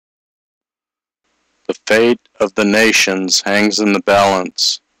The fate of the nations hangs in the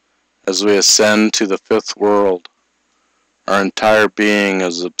balance as we ascend to the fifth world. Our entire being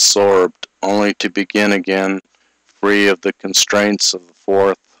is absorbed only to begin again free of the constraints of the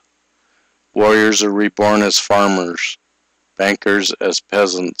fourth. Warriors are reborn as farmers, bankers as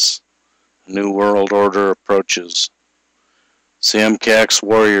peasants. A new world order approaches. CMKX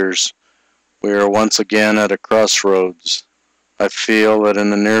warriors, we are once again at a crossroads. I feel that in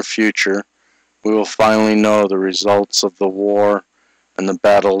the near future, we will finally know the results of the war and the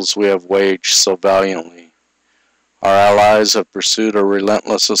battles we have waged so valiantly. Our allies have pursued a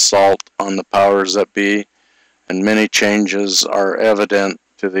relentless assault on the powers that be, and many changes are evident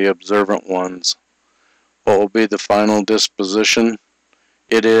to the observant ones. What will be the final disposition?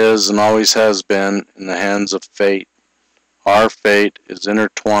 It is and always has been in the hands of fate. Our fate is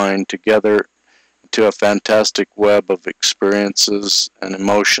intertwined together into a fantastic web of experiences and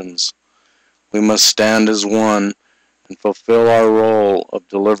emotions. We must stand as one and fulfill our role of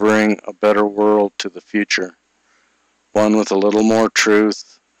delivering a better world to the future, one with a little more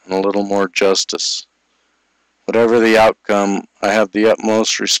truth and a little more justice. Whatever the outcome, I have the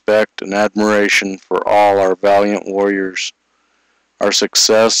utmost respect and admiration for all our valiant warriors. Our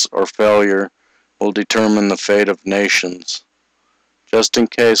success or failure will determine the fate of nations. Just in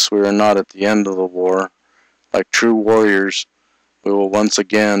case we are not at the end of the war, like true warriors, we will once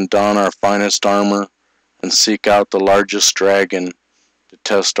again don our finest armor and seek out the largest dragon to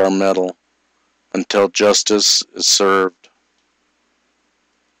test our mettle until justice is served.